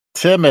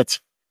Tim, it's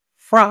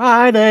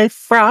Friday.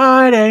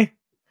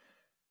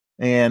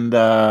 And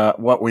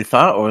what we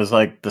thought was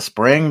like the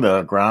spring,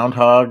 the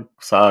groundhog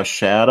saw a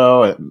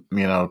shadow.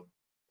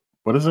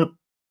 What is it?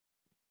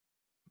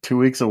 2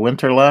 weeks of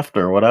winter left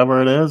or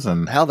whatever it is.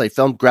 And hell, they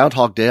filmed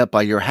Groundhog Day up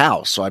by your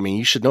house. So, I mean,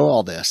 you should know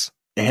all this.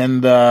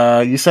 And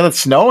you said it's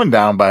snowing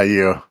down by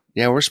you.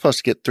 Yeah, we're supposed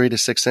to get 3 to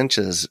 6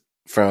 inches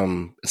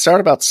it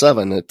started about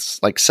 7. It's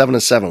like 7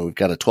 to 7. We've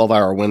got a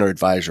 12-hour winter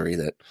advisory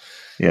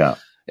Yeah.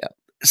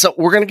 So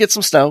we're going to get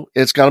some snow.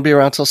 It's going to be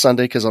around till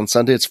Sunday because on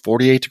Sunday it's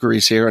 48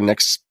 degrees here, and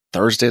next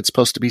Thursday it's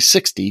supposed to be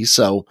 60.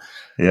 So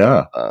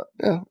yeah,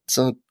 it's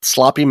a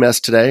sloppy mess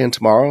today and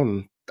tomorrow,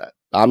 and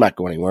I'm not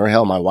going anywhere.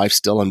 Hell, my wife's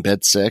still in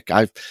bed sick.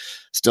 I'm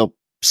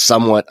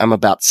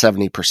about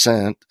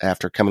 70%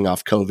 after coming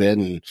off COVID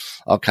and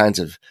all kinds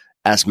of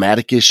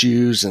asthmatic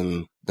issues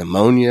and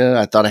pneumonia.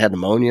 I thought I had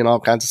pneumonia and all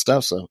kinds of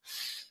stuff. So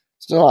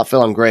still not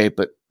feeling great,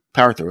 but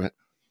power through it.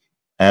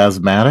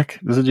 Asthmatic,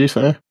 did you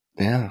say?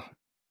 Yeah.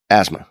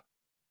 Asthma.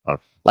 Oh.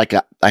 Like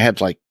I had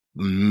like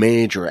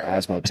major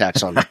asthma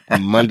attacks on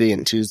Monday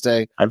and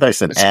Tuesday. I thought you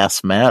said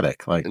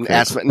asthmatic. Like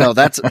asthma. No,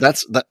 that's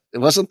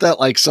wasn't that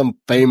like some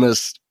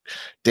famous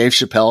Dave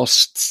Chappelle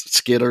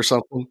skit or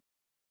something?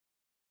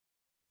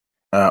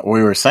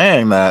 We were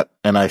saying that,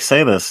 and I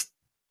say this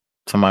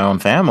to my own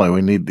family,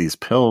 we need these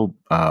pill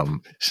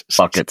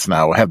buckets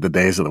now. We have the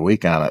days of the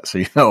week on it, so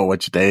you know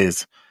which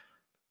days,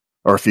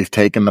 or if you've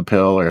taken the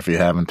pill or if you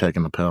haven't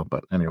taken the pill.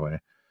 But anyway.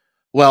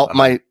 Well,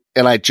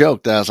 I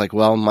joked that I was like,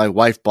 well, my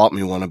wife bought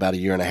me one about a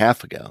year and a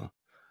half ago.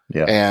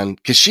 Yeah.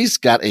 And cause she's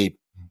got a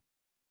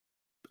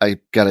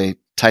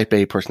type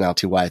A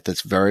personality wife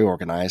that's very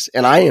organized,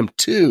 and I am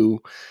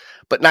too,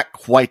 but not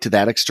quite to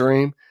that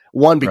extreme.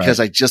 One, because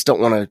I just don't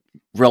want to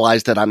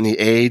realize that I'm the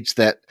age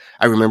that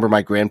I remember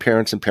my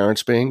grandparents and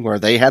parents being, where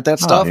they had that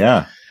stuff.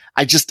 Yeah.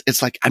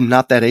 It's like, I'm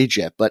not that age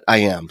yet, but I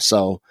am.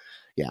 So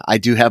yeah, I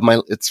do have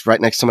it's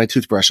right next to my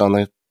toothbrush on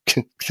the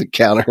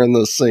counter in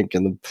the sink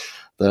and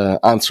the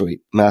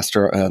ensuite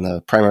master and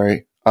the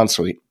primary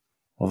ensuite.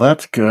 Well,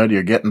 that's good.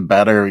 You're getting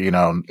better.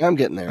 I'm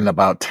getting there. In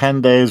about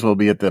 10 days, we'll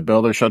be at the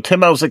Builder Show.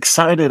 Tim, I was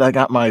excited. I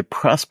got my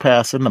press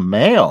pass in the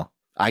mail.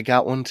 I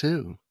got one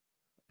too.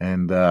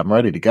 And I'm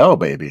ready to go,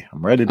 baby.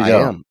 I'm ready to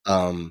go.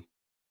 I am.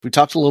 We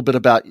talked a little bit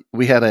about,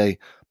 we had a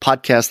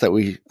podcast that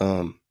we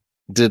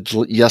did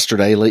late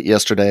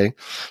yesterday,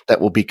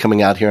 that will be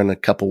coming out here in a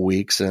couple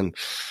weeks, and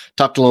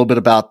talked a little bit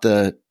about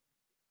the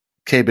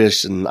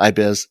KBIS and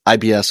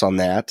IBS on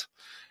that.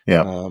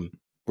 Yeah.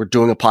 We're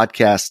doing a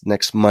podcast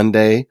next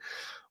Monday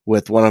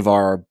with one of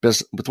our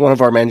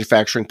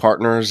manufacturing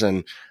partners,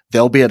 and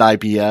they'll be at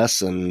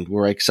IBS, and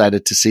we're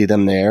excited to see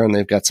them there. And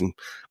they've got some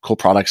cool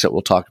products that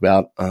we'll talk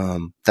about.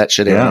 That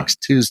should air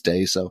next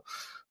Tuesday. So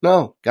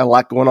got a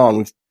lot going on.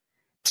 We're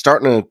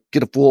starting to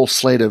get a full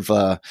slate of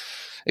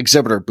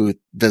exhibitor booth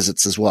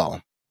visits as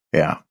well.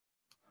 Yeah.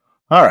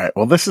 All right.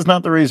 Well, this is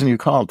not the reason you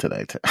called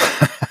today.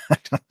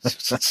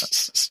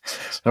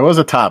 There was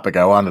a topic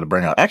I wanted to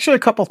bring up. Actually, a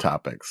couple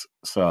topics.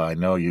 So I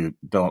know you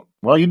don't.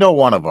 Well, you know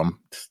one of them.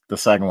 The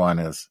second one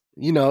is.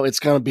 It's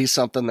going to be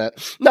something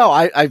that. No,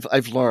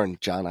 I've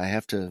learned, John. I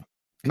have to.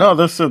 No,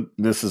 this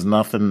is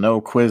nothing. No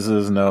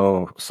quizzes,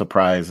 no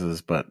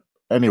surprises. But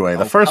anyway,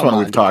 the first one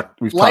we've talked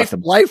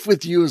about. Life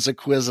with you is a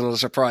quiz and a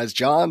surprise,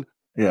 John.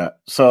 Yeah.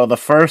 So the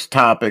first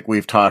topic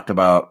we've talked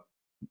about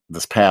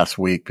this past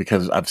week,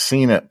 because I've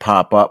seen it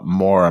pop up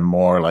more and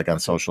more, like on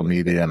social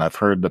media, and I've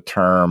heard the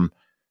term,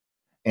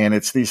 and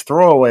it's these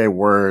throwaway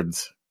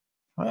words.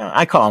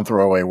 I call them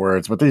throwaway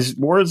words, but these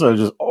words are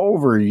just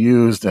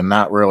overused and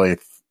not really.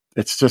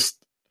 It's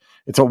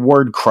a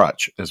word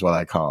crutch is what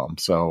I call them.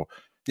 So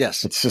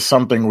yes, it's just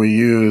something we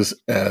use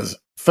as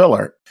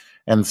filler.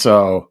 And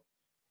so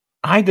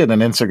I did an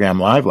Instagram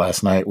live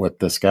last night with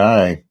this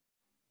guy.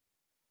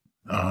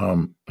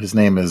 His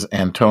name is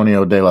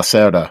Antonio de la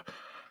Cerda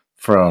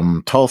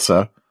from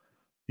Tulsa.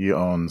 He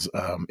owns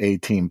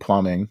A-Team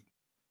Plumbing.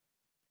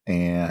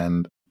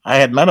 And I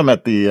had met him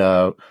at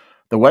the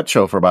wet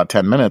show for about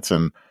 10 minutes,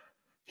 and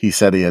he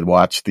said he had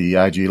watched the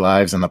IG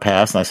lives in the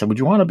past. And I said, would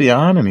you want to be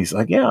on? And he's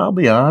like, yeah, I'll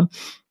be on.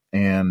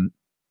 And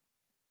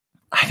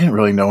I didn't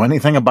really know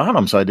anything about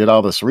him, so I did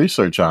all this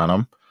research on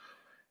him.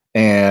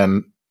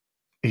 And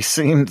he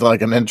seemed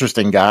like an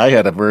interesting guy. He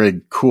had a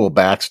very cool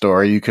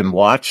backstory. You can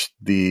watch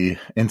the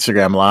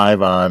Instagram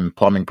live on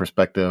Plumbing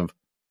Perspective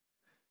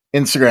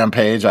Instagram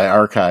page. I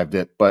archived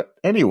it. But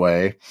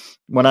anyway,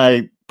 when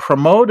I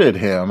promoted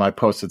him, I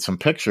posted some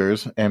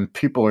pictures, and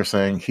people are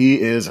saying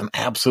he is an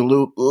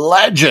absolute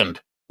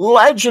legend.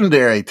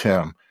 Legendary,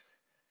 Tim.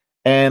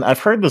 And I've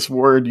heard this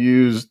word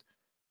used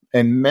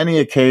in many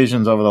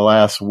occasions over the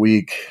last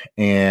week,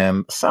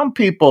 and some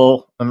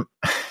people, and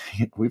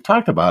we've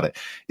talked about it.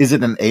 Is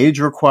it an age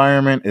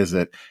requirement? Is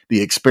it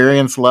the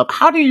experience level?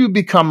 How do you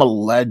become a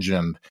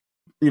legend?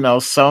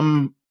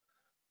 Some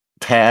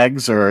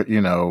tags or,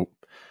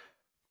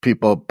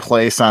 people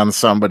place on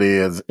somebody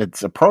as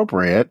it's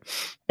appropriate.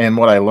 And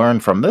what I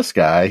learned from this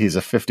guy, he's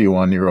a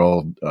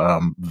 51-year-old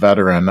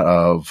veteran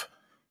of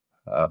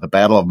the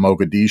Battle of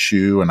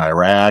Mogadishu in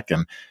Iraq.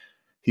 And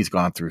he's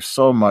gone through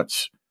so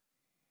much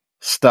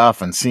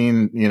stuff and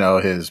seen,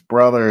 his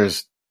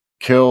brothers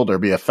killed or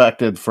be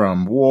affected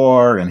from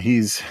war. And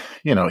he's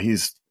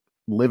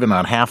living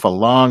on half a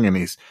lung and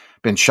he's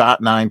been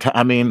shot 9 times.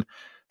 I mean,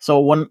 so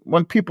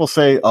when people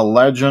say a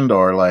legend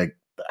or like,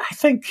 I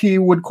think he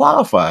would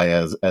qualify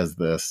as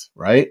this,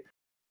 right?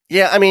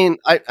 Yeah, I mean,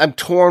 I'm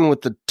torn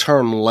with the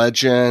term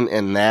legend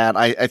and that.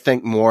 I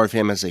think more of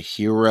him as a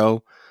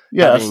hero.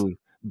 Yes. Having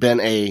been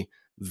a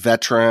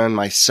veteran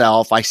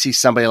myself, I see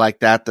somebody like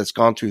that that's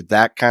gone through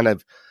that kind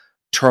of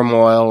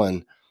turmoil,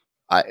 and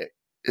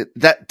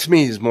that to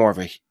me is more of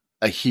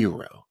a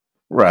hero.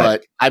 Right.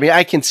 But I mean,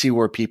 I can see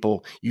where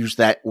people use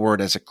that word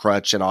as a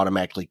crutch and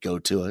automatically go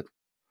to it.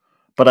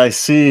 But I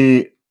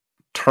see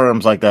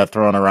terms like that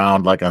thrown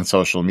around like on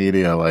social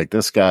media, like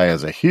this guy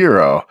is a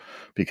hero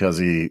because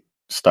he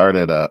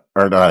started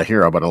or not a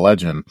hero, but a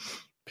legend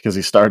because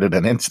he started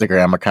an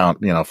Instagram account,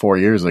 4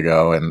 years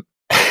ago. And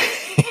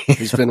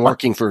he's been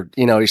working for,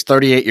 he's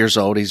 38 years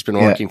old. He's been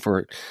working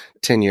for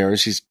 10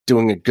 years. He's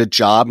doing a good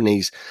job.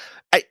 And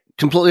I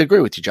completely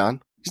agree with you,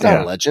 John. He's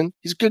not a legend.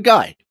 He's a good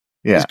guy.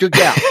 Yeah. He's a good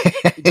gal.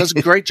 He does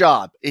a great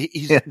job.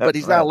 But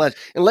he's not a legend.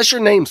 Unless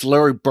your name's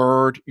Larry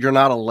Bird, you're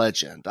not a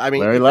legend. I mean,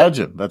 Larry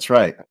Legend. That's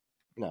right.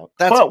 No,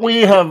 but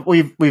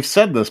we've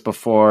said this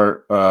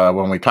before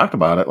when we talked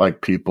about it,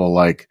 like people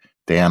like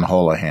Dan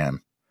Holohan,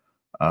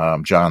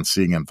 John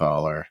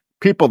Siegenthaler,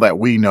 people that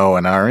we know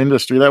in our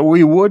industry that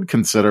we would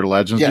consider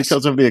legends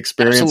because of the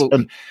experience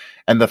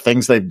and the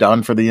things they've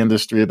done for the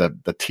industry,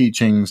 the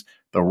teachings,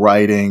 the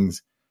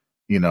writings,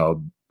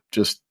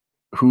 just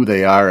who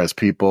they are as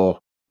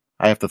people.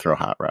 I have to throw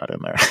Hot Rod in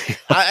there.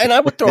 And I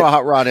would throw a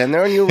Hot Rod in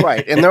there, and you're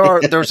right. And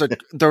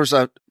there's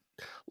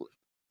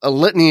a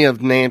litany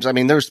of names. I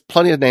mean, there's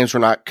plenty of names we're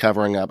not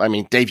covering up. I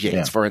mean, Dave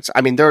Yates, for instance.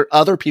 I mean, there are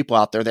other people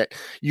out there that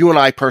you and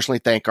I personally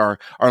think are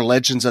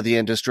legends of the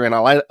industry. And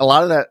a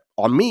lot of that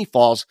on me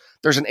falls,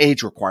 there's an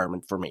age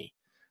requirement for me.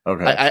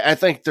 Okay. I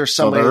think there's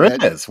somebody. So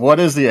there is. What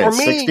is the age?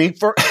 60?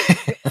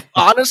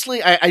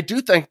 Honestly, I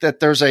do think that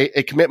there's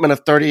a commitment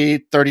of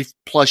 30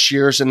 plus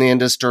years in the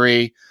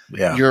industry.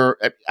 Yeah.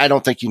 I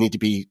don't think you need to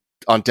be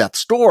on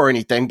death's door or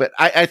anything, but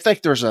I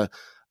think there's a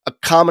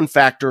common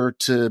factor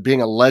to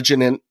being a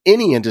legend in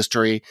any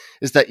industry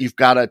is that you've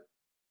got a,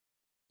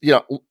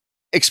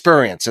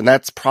 experience. And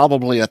that's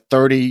probably a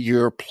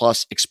 30-year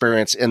plus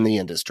experience in the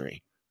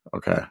industry.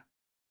 Okay.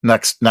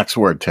 Next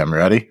word, Tim.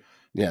 Ready?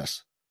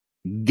 Yes.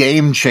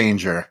 Game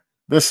changer.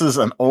 This is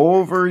an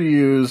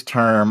overused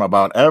term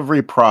about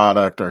every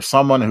product or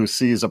someone who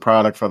sees a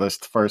product for the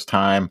first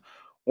time,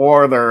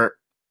 or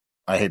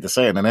I hate to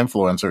say it, an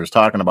influencer is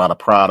talking about a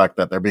product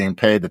that they're being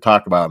paid to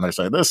talk about. And they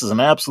say, this is an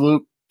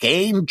absolute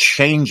game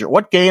changer.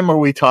 What game are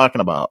we talking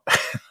about?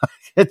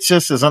 It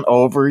just is an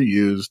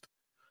overused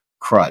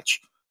crutch.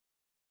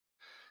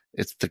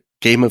 It's the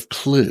game of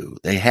Clue.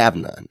 They have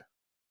none.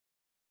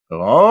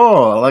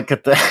 Oh, look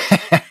at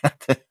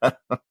that.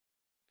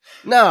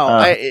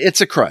 No, it's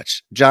a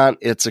crutch. John,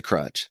 it's a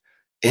crutch.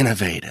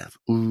 Innovative.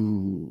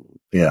 Ooh.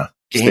 Yeah.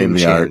 Game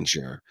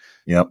changer.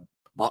 Yep.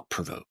 Thought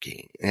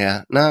provoking.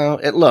 Yeah. No,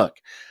 look.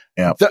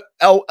 Yeah.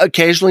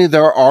 Occasionally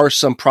there are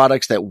some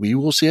products that we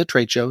will see at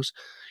trade shows.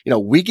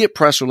 We get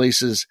press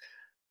releases,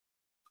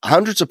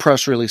 hundreds of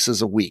press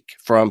releases a week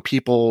from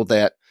people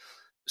that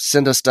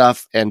send us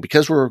stuff. And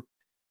because we're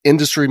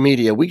industry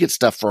media, we get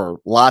stuff for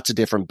lots of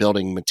different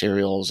building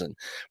materials and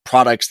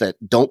products that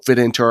don't fit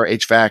into our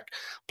HVAC,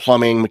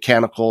 plumbing,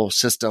 mechanical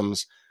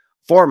systems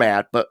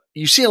format. But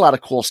you see a lot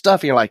of cool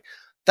stuff and you're like,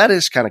 that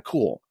is kind of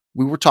cool.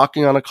 We were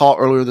talking on a call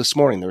earlier this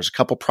morning. There's a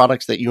couple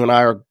products that you and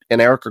I and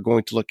Eric are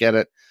going to look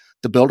at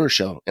the Builder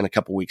Show in a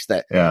couple weeks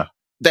that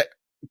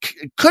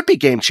could be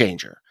game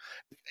changer.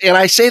 And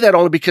I say that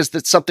only because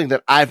that's something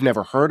that I've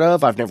never heard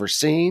of. I've never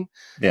seen.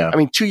 Yeah. I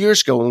mean, 2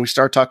 years ago when we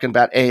started talking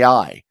about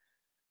AI,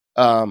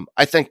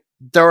 I think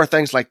there are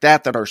things like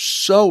that are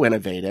so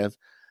innovative.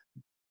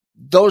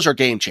 Those are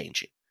game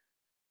changing.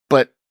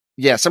 But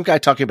yeah, some guy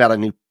talking about a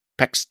new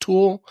PEX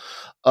tool,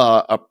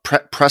 a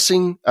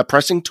pressing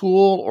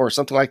tool or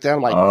something like that.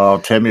 I'm like,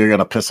 oh, Tim, you're going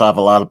to piss off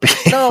a lot of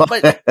people. No,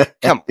 but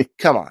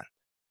come on.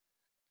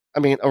 I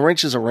mean, a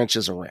wrench is a wrench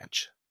is a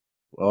wrench.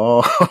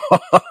 Oh,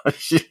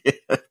 shit.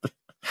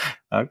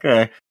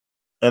 Okay.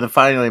 And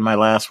finally, my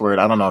last word.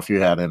 I don't know if you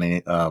had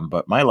any,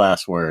 but my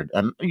last word,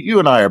 and you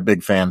and I are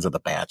big fans of The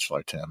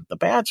Bachelor, Tim. The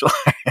Bachelor.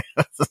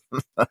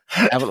 I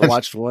haven't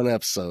watched one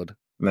episode.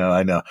 No,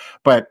 I know.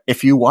 But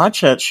if you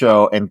watch that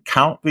show and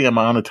count the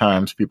amount of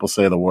times people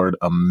say the word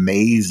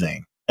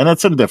amazing, and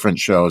it's in different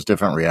shows,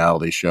 different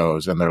reality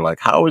shows, and they're like,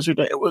 how was your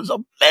day? It was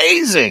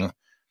amazing.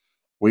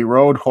 We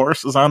rode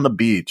horses on the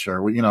beach,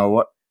 or,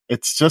 what?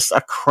 It's just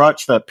a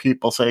crutch that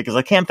people say because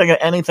I can't think of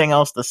anything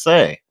else to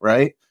say,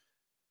 right?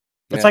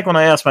 It's like when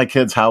I ask my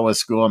kids, how was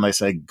school? And they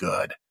say,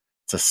 good.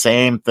 It's the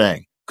same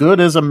thing. Good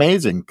is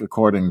amazing,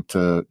 according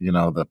to,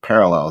 the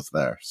parallels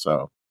there.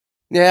 So,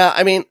 yeah,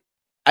 I mean,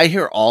 I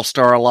hear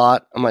all-star a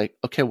lot. I'm like,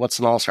 okay, what's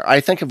an all-star? I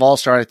think of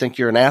all-star, I think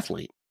you're an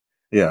athlete.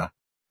 Yeah.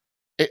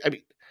 I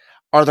mean,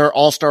 are there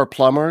all-star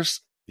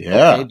plumbers?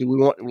 Yeah. Okay,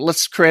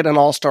 let's create an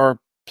all-star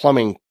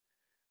plumbing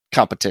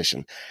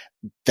competition.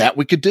 That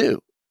we could do.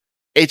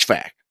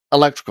 HVAC,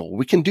 electrical,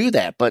 we can do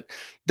that, but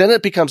then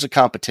it becomes a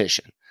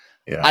competition.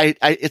 Yeah.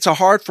 It's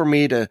hard for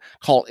me to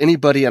call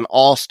anybody an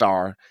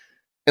all-star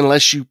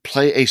unless you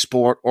play a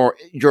sport or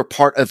you're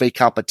part of a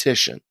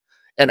competition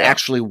and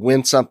actually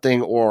win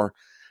something or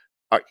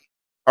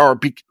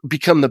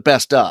become the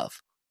best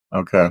of.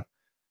 Okay.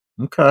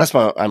 That's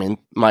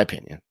my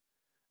opinion.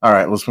 All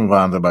right, let's move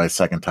on to my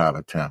second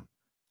topic, Tim.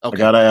 Okay. I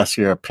got to ask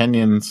your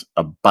opinions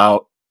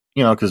about,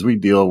 because we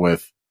deal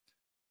with,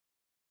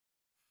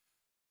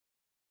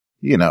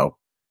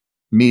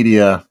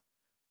 media,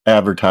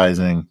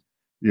 advertising,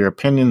 your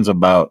opinions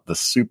about the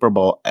Super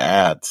Bowl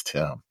ads,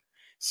 Tim.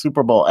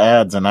 Super Bowl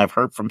ads, and I've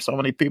heard from so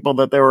many people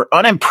that they were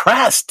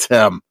unimpressed,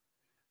 Tim.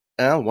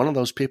 One of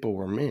those people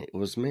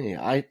was me.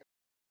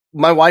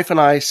 My wife and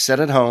I sat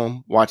at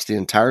home, watched the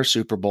entire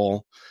Super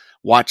Bowl,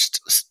 watched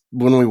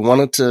when we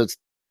wanted to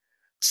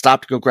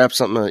stop to go grab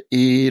something to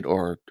eat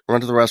or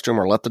run to the restroom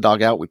or let the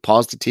dog out. We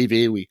paused the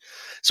TV.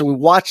 So we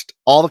watched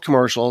all the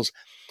commercials.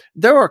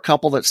 There were a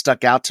couple that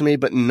stuck out to me,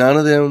 but none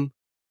of them.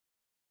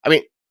 I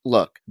mean,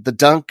 look, the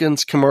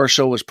Dunkin's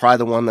commercial was probably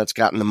the one that's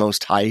gotten the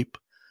most hype.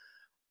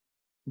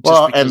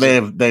 Well, and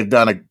they've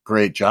done a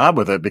great job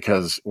with it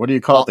because what do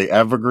you call it? They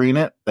evergreen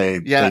it.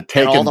 They've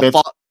taken bits.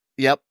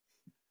 Yep.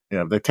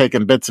 Yeah, they've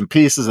taken bits and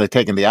pieces. They've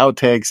taken the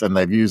outtakes and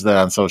they've used that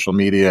on social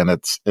media, and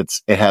it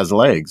has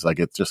legs. Like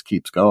it just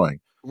keeps going.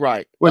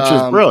 Right. Which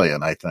is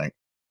brilliant, I think.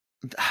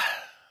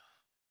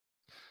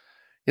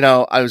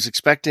 I was just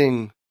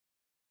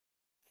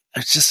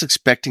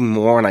expecting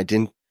more,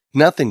 and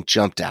nothing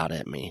jumped out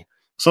at me.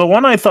 So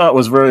one I thought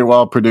was very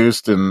well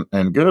produced and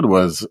good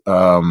was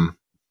the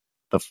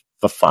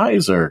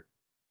Pfizer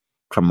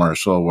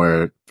commercial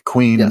where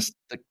Queen was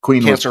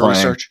playing.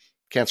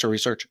 Cancer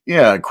research.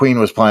 Yeah, Queen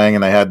was playing,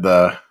 and they had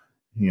the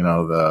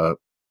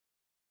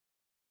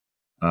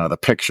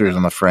pictures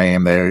in the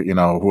frame. They,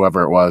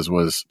 whoever it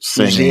was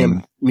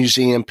singing,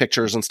 museum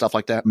pictures and stuff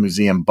like that,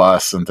 museum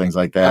bus and things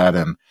like that.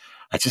 And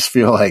I just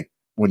feel like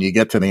when you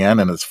get to the end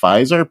and it's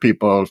Pfizer,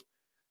 people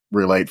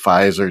relate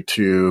Pfizer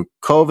to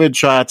COVID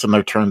shots, and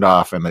they're turned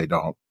off and they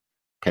don't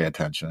pay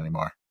attention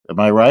anymore. Am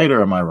I right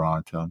or am I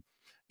wrong, Tim?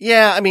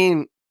 Yeah, I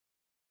mean,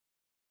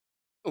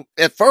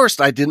 at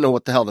first I didn't know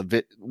what the hell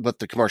what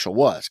the commercial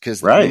was because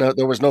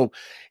there was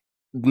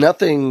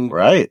nothing.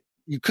 Right.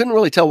 You couldn't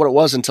really tell what it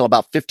was until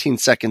about 15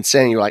 seconds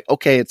in. You're like,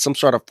 okay, it's some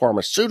sort of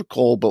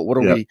pharmaceutical, but what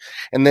are we?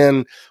 And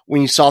then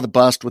when you saw the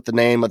bust with the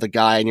name of the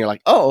guy, and you're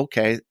like, oh,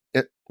 okay,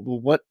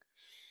 what?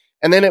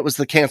 And then it was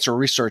the cancer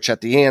research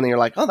at the end, and you're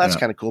like, oh, that's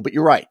kind of cool. But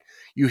you're right.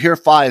 You hear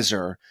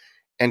Pfizer,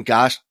 and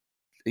gosh,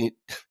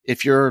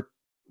 if you're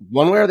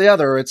one way or the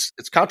other, it's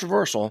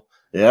controversial.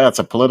 Yeah, it's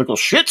a political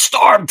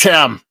shitstorm,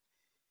 Tim.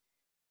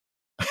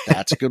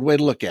 That's a good way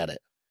to look at it.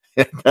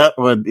 That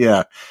would,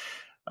 yeah.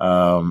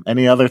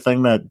 Any other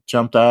thing that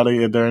jumped out at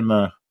you during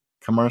the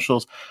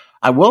commercials?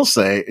 I will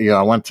say,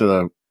 I went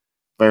to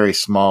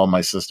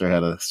my sister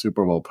had a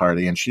Super Bowl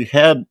party, and she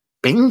had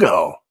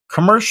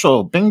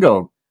commercial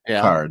bingo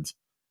cards.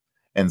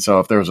 And so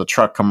if there was a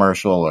truck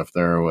commercial, if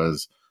there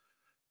was,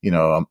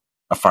 a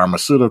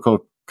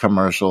pharmaceutical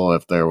commercial,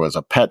 if there was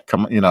a pet,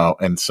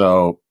 and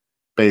so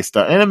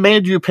and it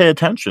made you pay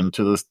attention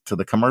to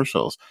the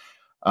commercials.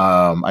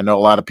 I know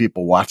a lot of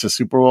people watch the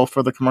Super Bowl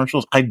for the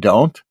commercials. I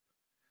don't.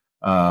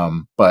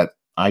 But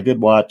I did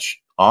watch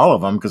all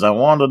of them because I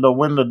wanted to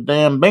win the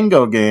damn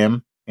bingo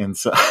game. And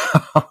so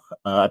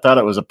I thought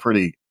it was a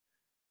pretty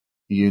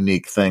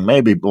unique thing.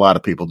 Maybe a lot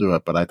of people do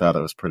it, but I thought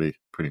it was pretty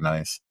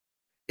nice.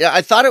 Yeah,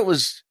 I thought it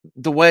was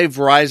the way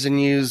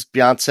Verizon used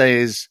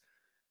Beyonce's,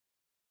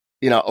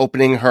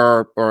 opening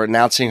her or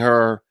announcing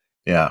her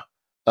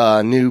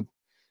new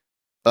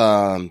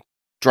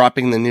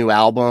dropping the new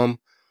album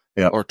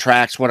or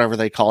tracks, whatever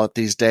they call it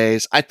these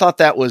days. I thought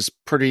that was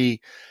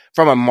pretty,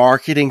 from a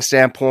marketing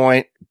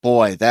standpoint,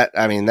 boy,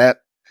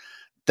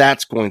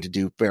 that's going to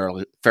do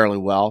fairly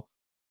well.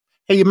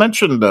 Hey, you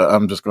mentioned,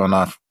 I'm just going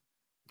off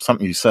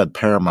something you said,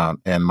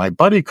 Paramount, and my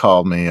buddy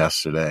called me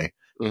yesterday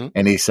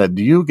and he said,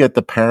 do you get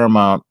the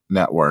Paramount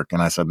network?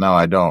 And I said, no,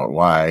 I don't.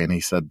 Why? And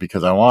he said,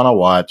 because I want to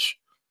watch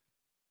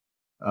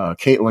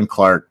Caitlin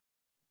Clark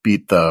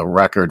beat the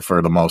record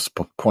for the most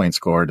points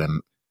scored in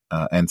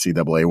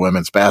NCAA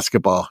women's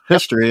basketball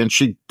history. And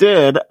she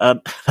did.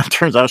 It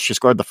turns out she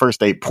scored the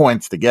first 8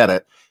 points to get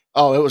it.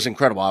 Oh, it was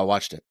incredible. I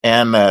watched it.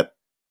 And that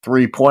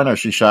 3-pointer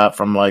she shot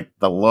from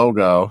the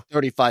logo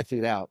 35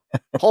 feet out,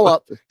 pull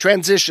up,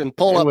 transition,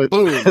 pull up,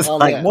 boom. It's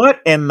like, net.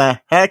 What in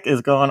the heck is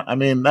going on? I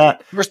mean,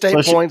 that first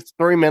 8 points,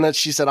 3 minutes.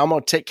 She said, I'm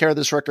going to take care of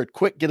this record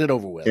quick, get it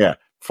over with. Yeah.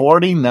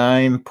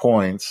 49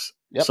 points.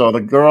 Yep. So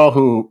the girl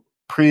who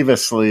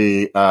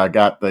previously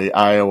got the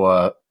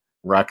Iowa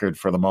record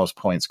for the most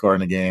points scored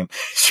in a game,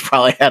 she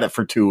probably had it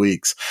for 2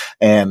 weeks.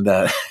 And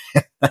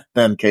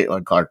then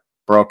Caitlin Clark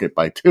broke it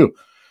by 2.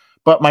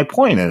 But my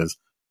point is,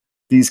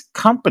 these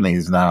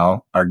companies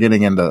now are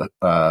getting into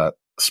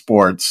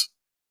sports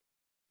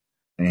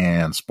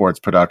and sports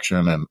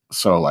production. And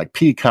so like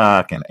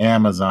Peacock and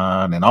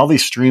Amazon and all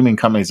these streaming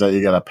companies that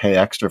you got to pay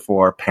extra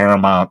for,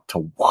 Paramount,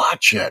 to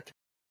watch it.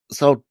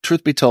 So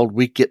truth be told,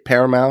 we get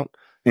Paramount.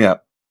 Yeah.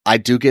 I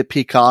do get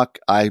Peacock.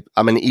 I'm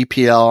an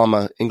EPL. I'm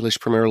an English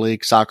Premier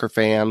League soccer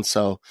fan.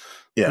 So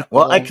yeah.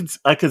 Well, I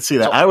could see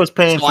that. I was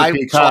paying for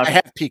Peacock. So I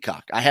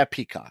have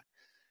Peacock.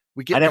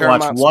 We get I didn't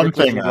Paramount watch one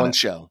thing on one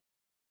show.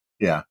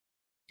 Yeah.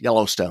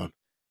 Yellowstone.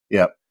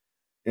 Yep.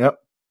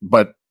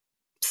 But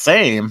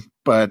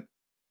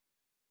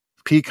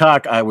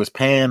Peacock, I was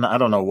paying, I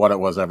don't know what it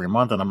was every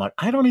month. And I'm like,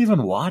 I don't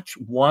even watch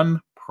one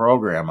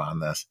program on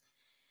this.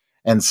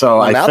 And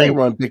so now they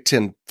run Big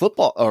Ten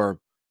football, or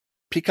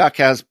Peacock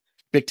has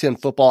Big Ten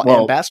football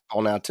and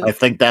basketball now too. I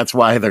think that's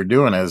why they're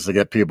doing it, is to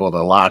get people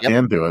to lock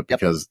into it,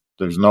 because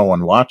there's no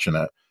one watching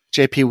it.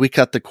 JP, we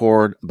cut the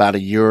cord about a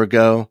year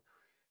ago,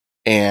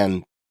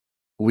 and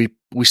we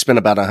spent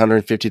about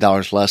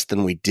 $150 less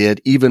than we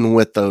did, even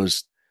with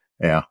those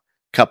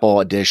couple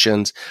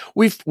additions.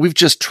 We've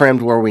just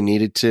trimmed where we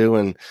needed to,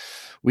 and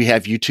we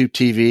have YouTube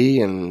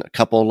TV and a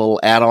couple of little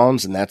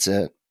add-ons, and that's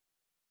it.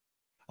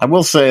 I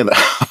will say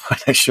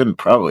that I shouldn't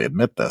probably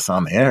admit this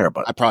on the air,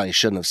 but I probably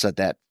shouldn't have said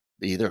that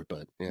either.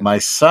 But my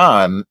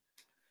son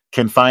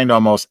can find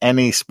almost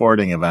any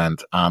sporting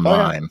event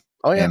online,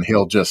 and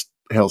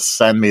he'll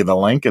send me the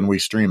link and we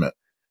stream it.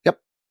 Yep.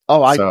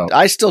 Oh,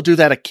 I still do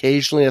that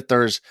occasionally if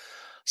there's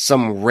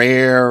some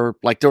rare,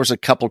 like there was a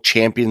couple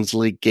Champions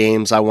League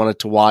games I wanted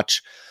to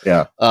watch,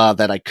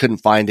 that I couldn't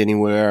find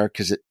anywhere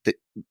because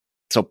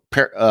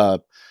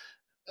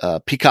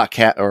Peacock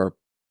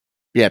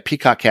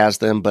Peacock has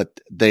them, but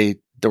there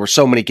were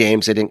so many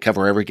games they didn't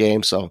cover every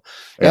game. So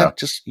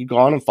just you go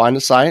on and find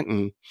a site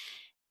and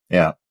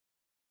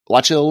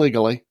watch it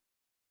illegally,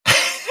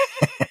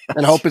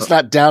 and hope it's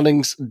not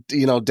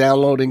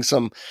downloading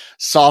some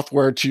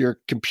software to your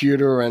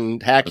computer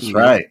and hacking.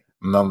 That's right.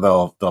 And then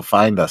they'll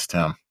find us,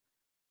 Tim.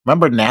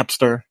 Remember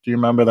Napster? Do you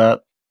remember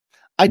that?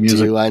 I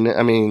do. I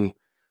mean,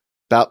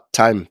 about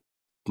time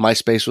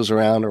MySpace was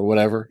around or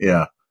whatever.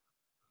 Yeah,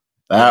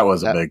 that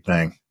was a big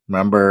thing.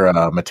 Remember,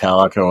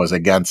 Metallica was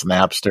against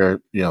Napster,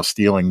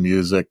 stealing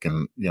music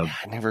and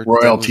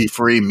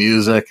royalty-free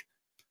music.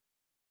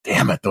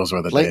 Damn it, those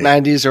were the late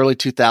days. 90s, early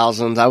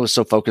 2000s. I was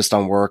so focused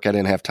on work, I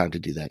didn't have time to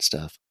do that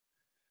stuff.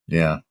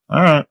 Yeah.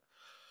 All right.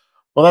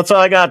 Well, that's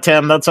all I got,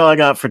 Tim. That's all I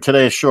got for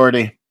today's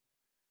Shorty.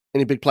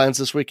 Any big plans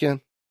this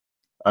weekend?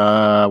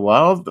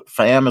 Well, the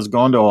fam is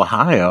going to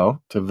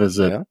Ohio to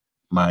visit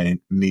my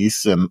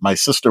niece, and my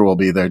sister will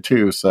be there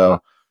too.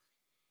 So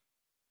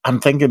I'm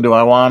thinking, do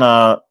I want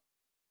a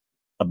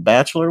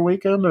bachelor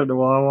weekend, or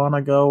do I want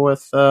to go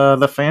with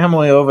the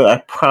family over?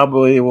 I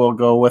probably will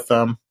go with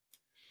them.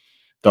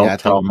 Don't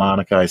tell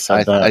Monica I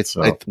said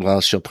that.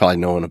 Well, she'll probably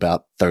know in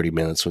about 30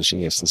 minutes when she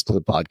listens to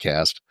the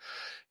podcast.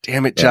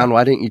 Damn it, John!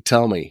 Why didn't you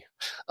tell me?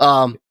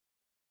 Well,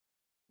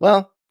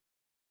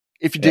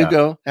 if you do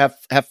go, have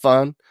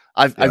fun.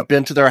 I've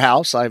been to their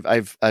house.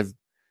 I've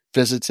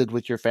visited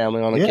with your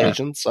family on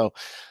occasion. So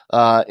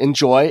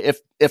enjoy.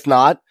 If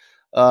not,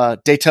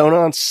 Daytona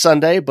on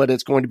Sunday, but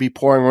it's going to be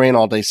pouring rain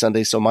all day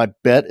Sunday. So my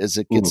bet is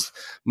it gets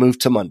moved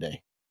to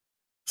Monday.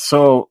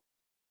 So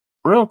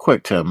real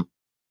quick, Tim,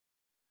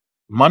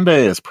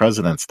 Monday is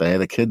President's Day.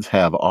 The kids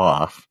have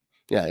off.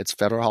 Yeah, it's a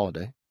federal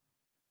holiday.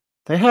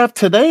 They have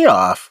today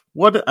off.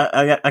 What?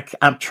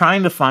 I'm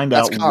trying to find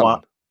out why.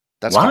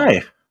 That's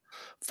why.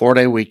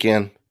 4-day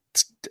weekend.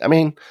 I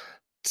mean,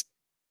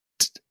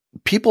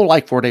 people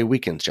like 4-day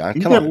weekends, John.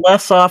 You get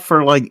less off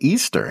for like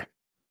Easter.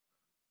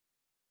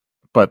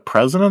 But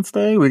President's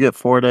Day, we get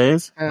 4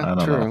 days. I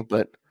don't know.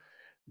 But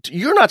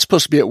you're not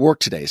supposed to be at work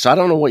today, so I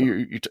don't know what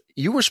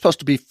you were supposed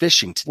to be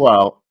fishing today.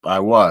 Well, I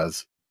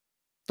was.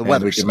 The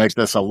weather. We can make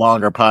this a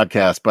longer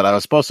podcast, but I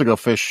was supposed to go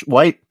fish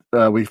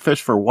we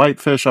fish for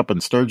whitefish up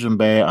in Sturgeon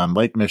Bay on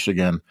Lake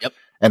Michigan. Yep.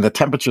 And the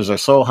temperatures are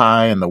so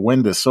high and the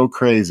wind is so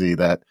crazy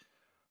that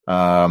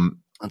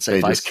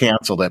they just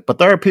canceled it. But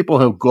there are people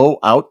who go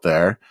out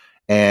there,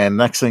 and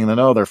next thing you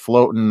know, they're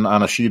floating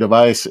on a sheet of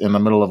ice in the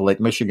middle of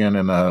Lake Michigan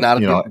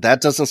that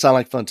doesn't sound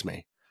like fun to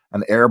me.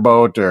 An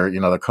airboat or,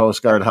 the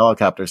Coast Guard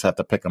helicopters have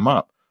to pick them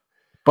up.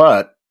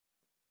 But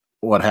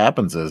what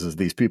happens is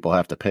these people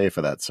have to pay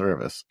for that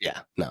service.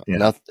 Yeah.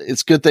 No,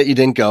 it's good that you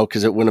didn't go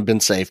because it wouldn't have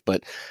been safe,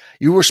 but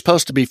you were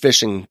supposed to be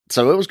fishing.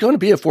 So it was going to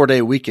be a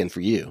 4-day weekend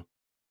for you.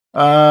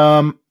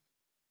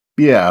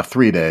 Yeah,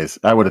 3 days.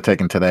 I would have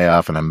taken today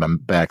off and then been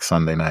back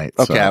Sunday night.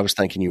 Okay. So. I was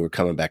thinking you were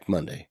coming back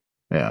Monday.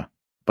 Yeah.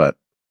 But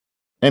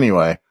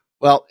anyway.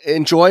 Well,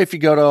 enjoy if you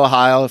go to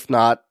Ohio. If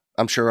not,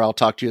 I'm sure I'll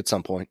talk to you at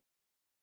some point.